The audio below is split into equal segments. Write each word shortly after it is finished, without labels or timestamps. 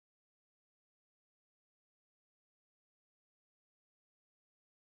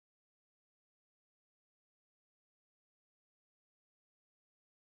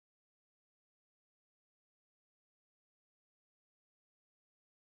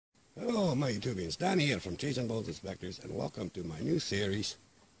Hello, my YouTubians. Danny here from Chasing Bones Inspectors, and welcome to my new series,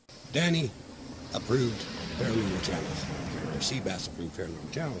 Danny Approved Paranormal Channels, or C.B.A.S. Approved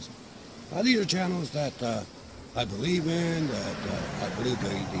Paranormal Channels. These are channels that I believe in, that I believe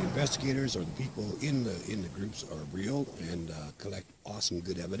the investigators or the people in the groups are real and collect awesome,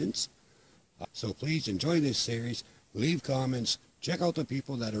 good evidence. So please enjoy this series, leave comments, check out the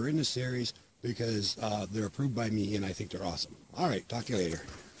people that are in the series because they're approved by me and I think they're awesome. All right, talk to you later.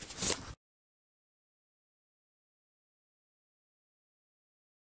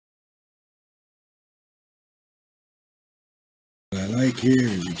 What I like here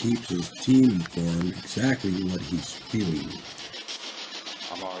is he keeps his team informed exactly what he's feeling.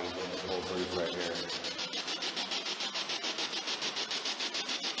 I'm already getting a full brief right here.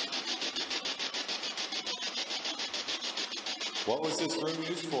 What was this room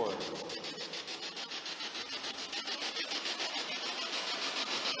used for?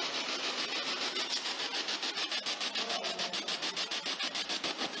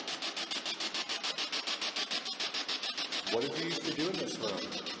 What did you used to do in this room?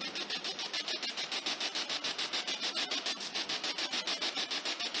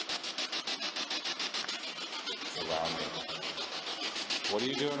 Surrounding. What are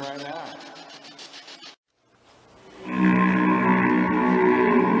you doing right now?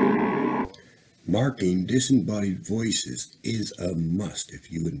 Marking disembodied voices is a must if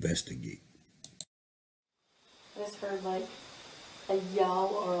you investigate. I just heard like a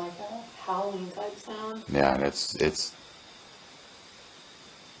yell or like a howling type sound. Yeah, and it's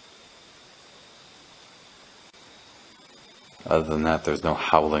other than that, there's no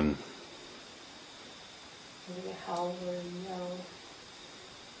howling. Maybe a howl or a yell.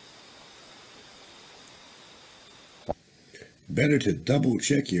 Better to double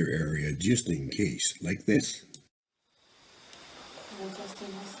check your area just in case, like this. I'm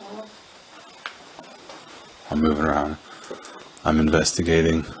adjusting myself. I'm moving around. I'm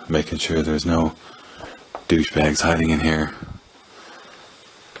investigating, making sure there's no douchebags hiding in here.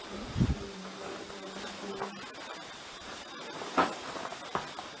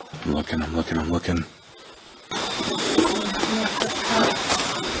 I'm looking.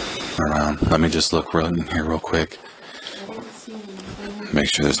 Around. Let me just look in here real quick.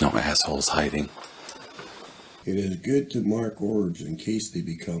 Make sure there's no assholes hiding. It is good to mark orbs in case they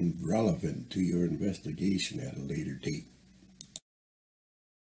become relevant to your investigation at a later date.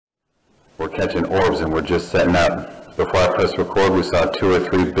 We're catching orbs and we're just setting up. Before I press record, we saw 2 or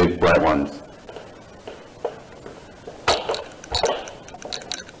 3 big bright ones.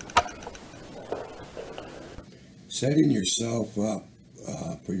 Setting yourself up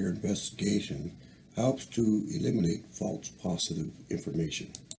for your investigation helps to eliminate false positive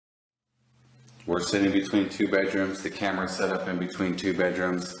information. We're sitting between 2 bedrooms. The camera's set up in between 2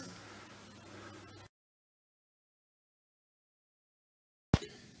 bedrooms.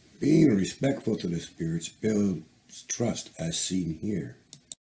 Being respectful to the spirits builds trust as seen here.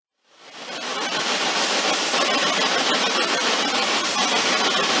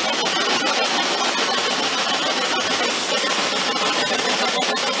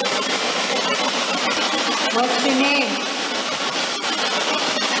 What's your name?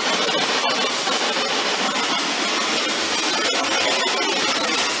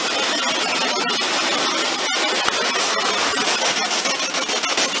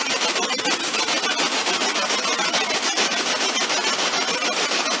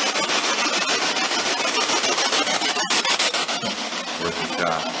 Where's the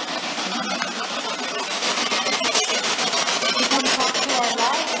shot? You can talk to our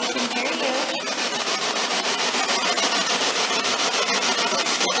live, we can hear you.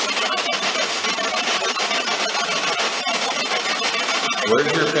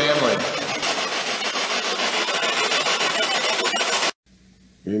 Where's your family?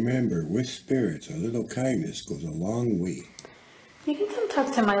 Remember, with spirits, a little kindness goes a long way. You can come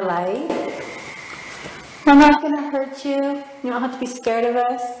talk to my light. We're not going to hurt you. You don't have to be scared of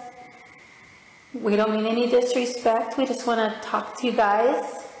us. We don't mean any disrespect. We just want to talk to you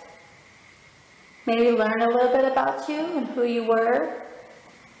guys. Maybe learn a little bit about you and who you were.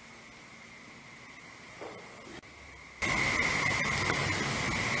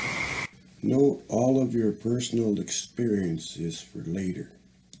 Note all of your personal experiences for later.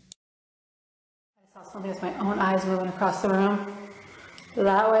 I saw something with my own eyes moving across the room.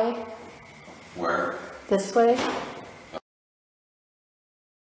 That way. Where? This way.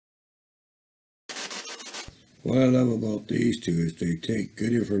 What I love about these two is they take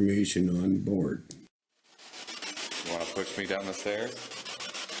good information on board. You want to push me down the stairs?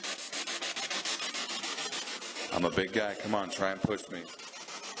 I'm a big guy. Come on, try and push me.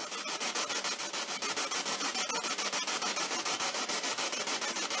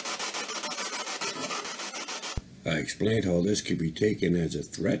 I explained how this could be taken as a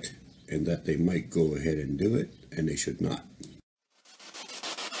threat and that they might go ahead and do it, and they should not.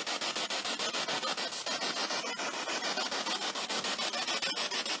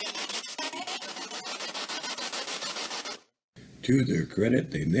 To their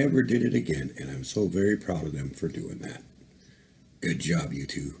credit, they never did it again, and I'm so very proud of them for doing that. Good job, you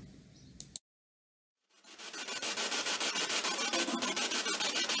two.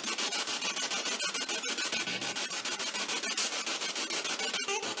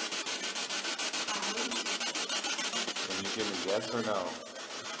 Can you give me yes or no?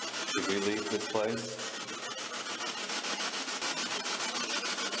 Should we leave this place?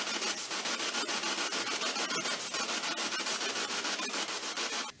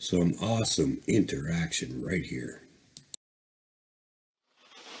 Some awesome interaction right here.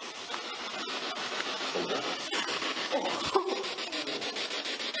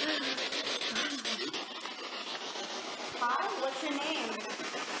 Hi, what's your name?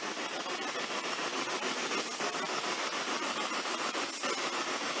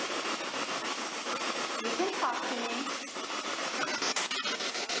 You can talk to me.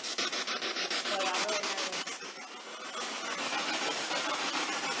 Well, I'm really nervous.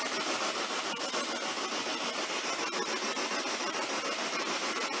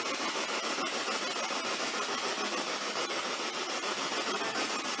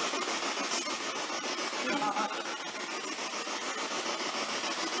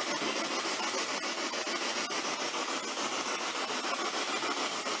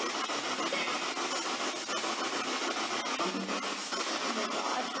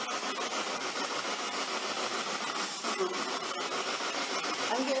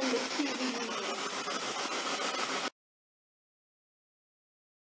 I'm getting the TV.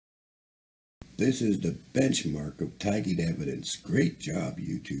 This is the benchmark of tagging evidence. Great job,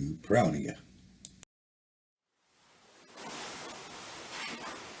 you two. Proud of you.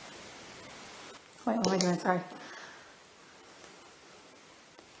 Wait, what am I doing? Sorry.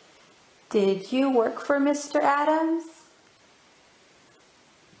 Did you work for Mr. Adams?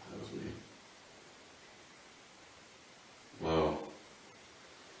 That was me. Whoa.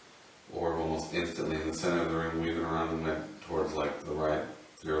 Orb almost instantly in the center of the room, weaving around and went towards like the right,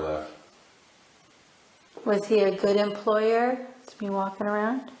 to your left. Was he a good employer to be walking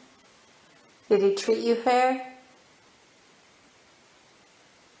around? Did he treat you fair?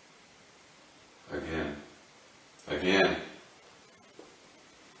 Again.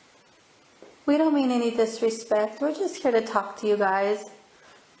 We don't mean any disrespect. We're just here to talk to you guys.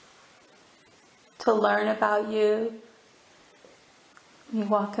 To learn about you. You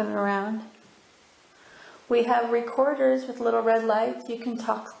walking around. We have recorders with little red lights. You can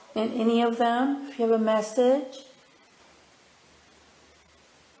talk in any of them if you have a message.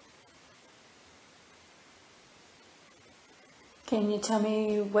 Can you tell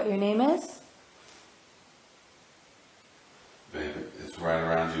me what your name is? Babe, it's right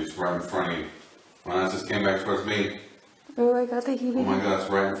around you. It's right in front of you. When I just came back towards me. Oh, I got the Oh heebie. my God, it's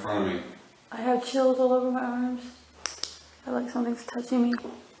right in front of me. I have chills all over my arms. I feel like something's touching me.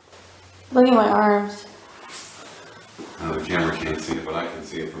 Look at my arms. Oh, the camera can't see it, but I can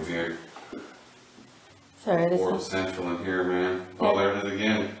see it from here. Sorry, Orb central in here, man. Oh, there it is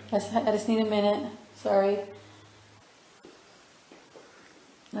again. I just need a minute. Sorry.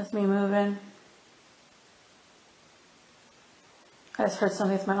 That's me moving. I just heard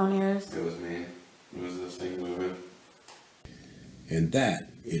something with my own ears. It was me. It was this thing moving. And that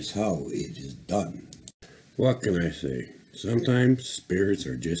is how it is done. What can I say? Sometimes spirits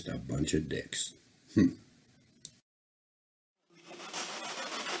are just a bunch of dicks. Is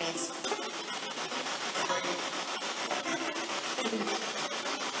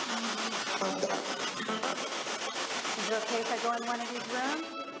it okay if I go in one of these rooms?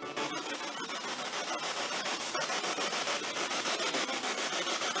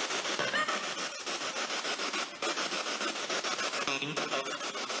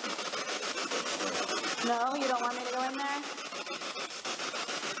 No, you don't want me to go in there?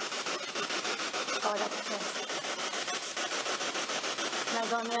 Oh, I got the kiss. Can I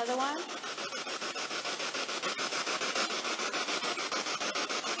go in the other one?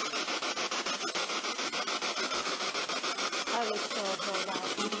 I was so that.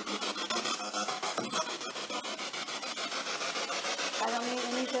 I don't need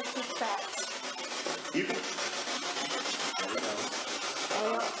any disrespect. You can.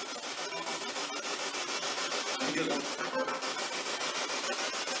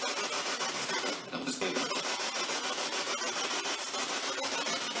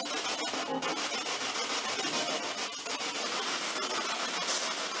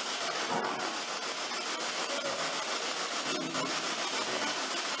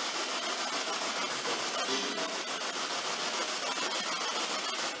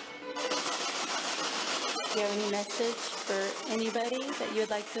 Do you have any message for anybody that you would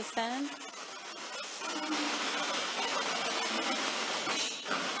like to send?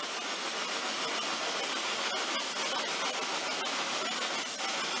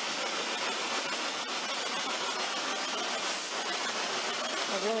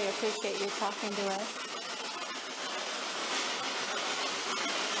 I really appreciate you talking to us.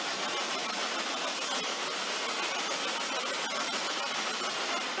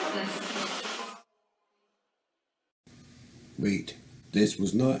 Wait, this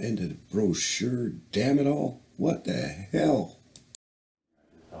was not in the brochure, damn it all. What the hell?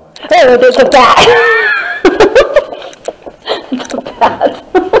 Oh, there's a bat. It's a bat.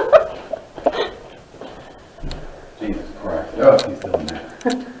 Jesus Christ. Oh, he's doing that.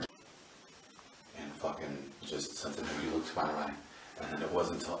 And fucking just something that you looked to my right. And then it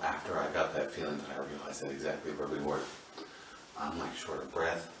wasn't until after I got that feeling that I realized that exactly where we were. I'm like short of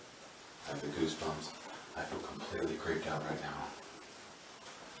breath. I have the goosebumps. I feel completely creeped out right now.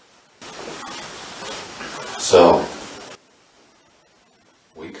 So,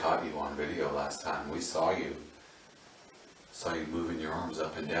 we caught you on video last time. We saw you. Saw you moving your arms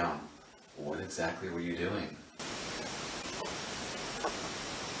up and down. What exactly were you doing?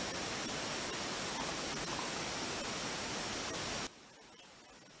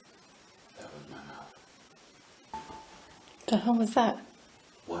 That was my mouth. The hell was that?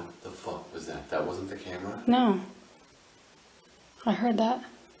 What the fuck was that? That wasn't the camera? No. I heard that.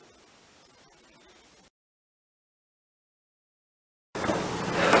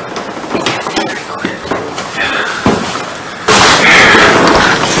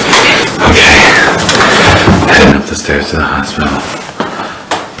 Heading up the stairs to the hospital.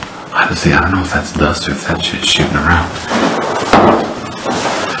 Honestly, I don't know if that's dust or if that shit's shooting around.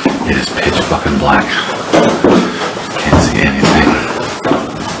 It is pitch fucking black. Can't see anything.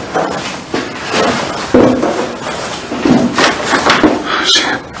 Oh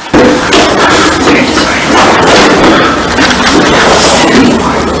shit.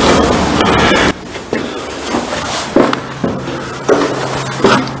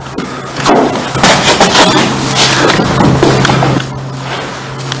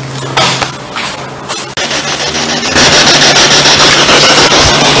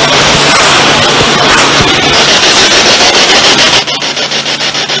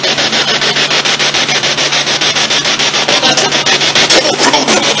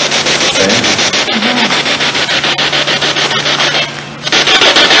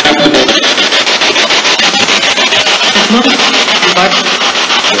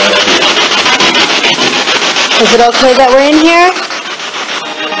 Is it okay that we're in here?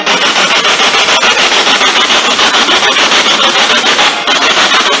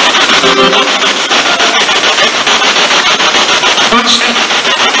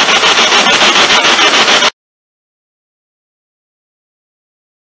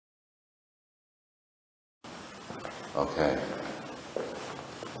 Okay.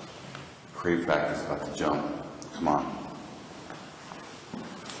 Creep factor's about to jump. Come on.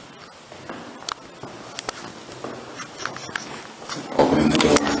 Opening the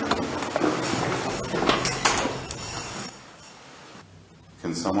door.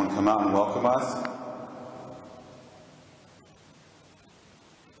 Can someone come out and welcome us?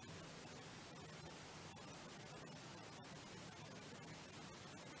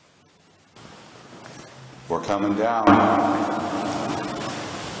 We're coming down.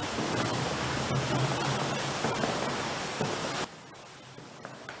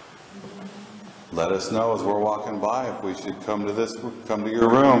 Let us know as we're walking by if we should come to your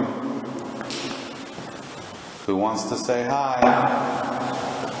room. Who wants to say hi?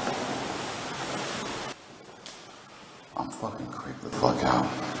 I'm fucking creeped the fuck out.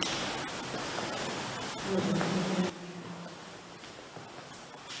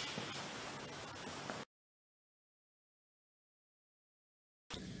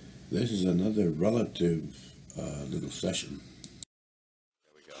 This is another relative little session.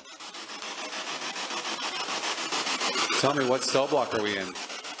 There we go. Tell me, what cell block are we in?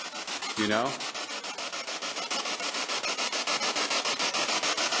 Do you know?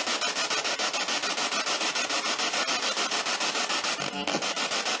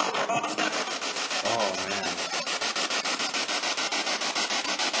 Oh, man.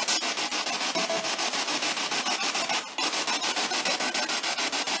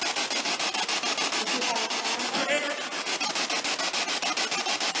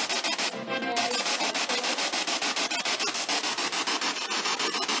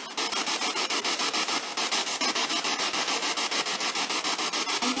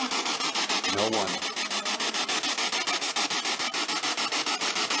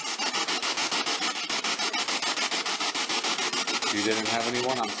 You didn't have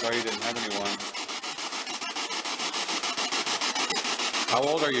anyone? I'm sorry you didn't have anyone. How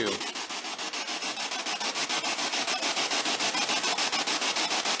old are you?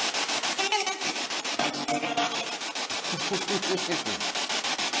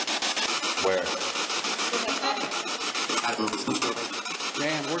 Where?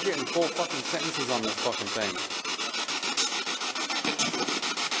 Man, we're getting full fucking sentences on this fucking thing.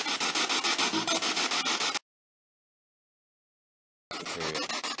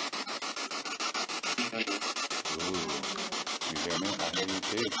 Ooh, you hear me? I hear you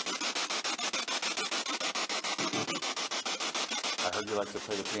too. I heard you like to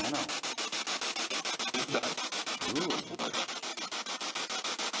play the piano. Ooh.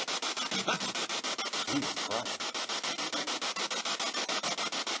 Jesus Christ.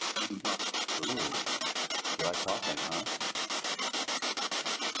 Ooh. You like talking, huh?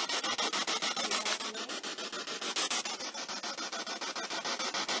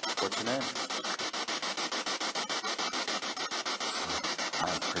 What's your name? I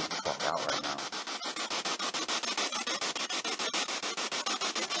am creeped the fuck out right now.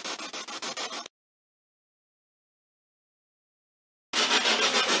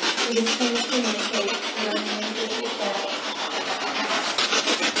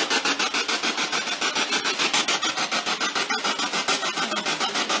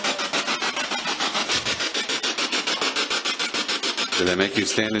 Did they make you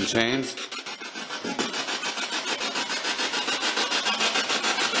stand in chains?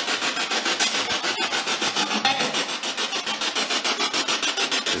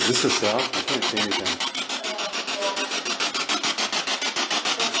 Is this a cell? I can't see anything.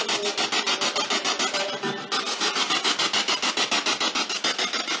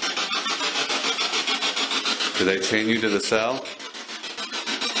 Did they chain you to the cell?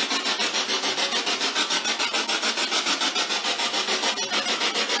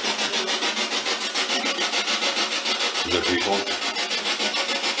 Is there people?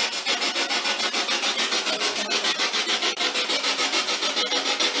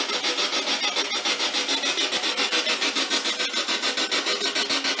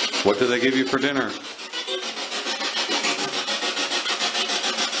 What did they give you for dinner?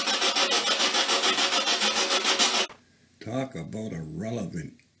 Talk about a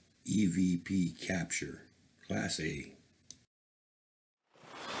relevant EVP capture. Class A.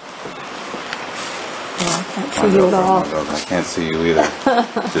 I can't see you at all. I can't see you either.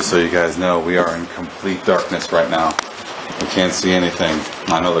 Just so you guys know, we are in complete darkness right now. We can't see anything.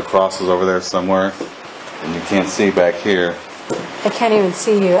 I know the cross is over there somewhere, and you can't see back here. I can't even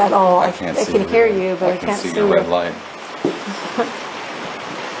see you at all. I can't see I can you hear either. you, but I can't see your you. red light.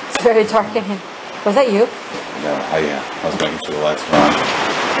 It's very dark in here. Was that you? Yeah, I was making sure the lights were on.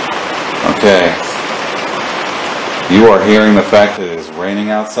 Okay. You are hearing the fact that it is raining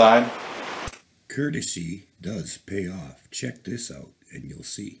outside? Courtesy does pay off. Check this out and you'll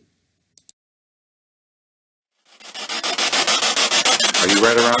see. Are you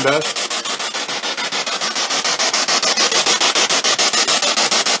right around us?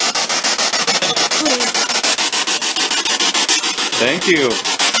 Thank you.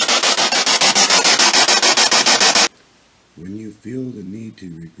 When you feel the need to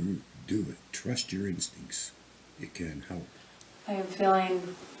regroup, do it. Trust your instincts. It can help. I am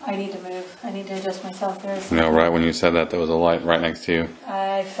feeling I need to move. I need to adjust myself there. No, right when you said that, there was a light right next to you.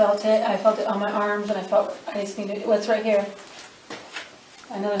 I felt it. I felt it on my arms, and I just need to. What's right here?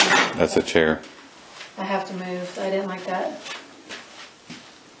 I know there's. That's a chair. I have to move. I didn't like that.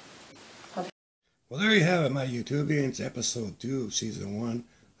 Well, there you have it, my YouTubians. Episode 2 of Season 1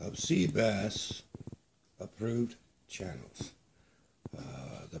 of C.B.A.S. approved channels.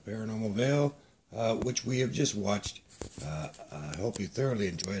 The Paranormal Veil, which we have just watched. I hope you thoroughly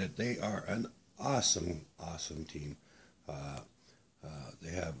enjoyed it. They are an awesome, awesome team.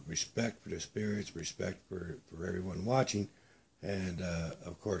 They have respect for their spirits, respect for everyone watching, and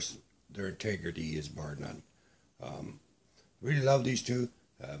of course, their integrity is bar none. Really love these two.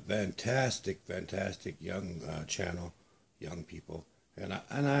 Fantastic young channel, young people, and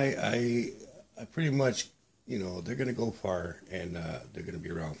I pretty much, you know, they're gonna go far, and they're gonna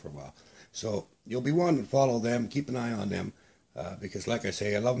be around for a while. So you'll be wanting to follow them, keep an eye on them, because like I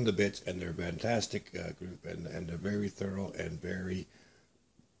say, I love them to bits, and they're a fantastic group, and they're very thorough and very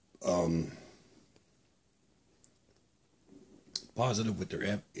positive with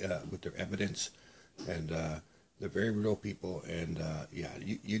their evidence, and they're very real people, and yeah,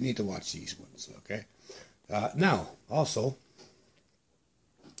 you need to watch these ones, okay? Now, also,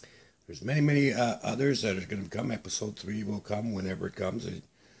 there's many others that are going to come. Episode 3 will come whenever it comes.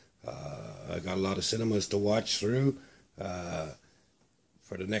 I got a lot of cinemas to watch through.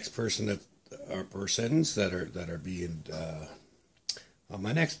 for the next person that or persons that are being on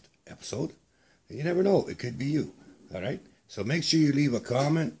my next episode. And you never know, it could be you. All right, so make sure you leave a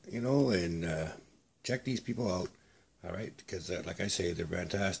comment, and check these people out. All right, because like I say, they're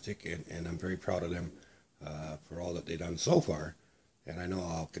fantastic, and I'm very proud of them for all that they've done so far, and I know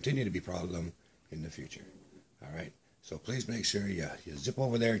I'll continue to be proud of them in the future. All right, so please make sure you zip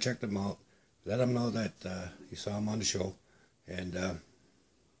over there, check them out, let them know that you saw them on the show, and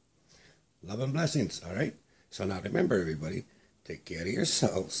love and blessings. All right, so now remember, everybody, take care of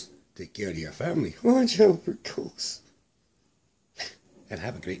yourselves, take care of your family, watch out for ghosts, and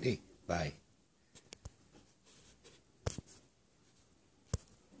have a great day. Bye.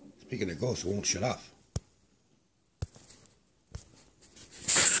 Speaking of ghosts, it won't shut off.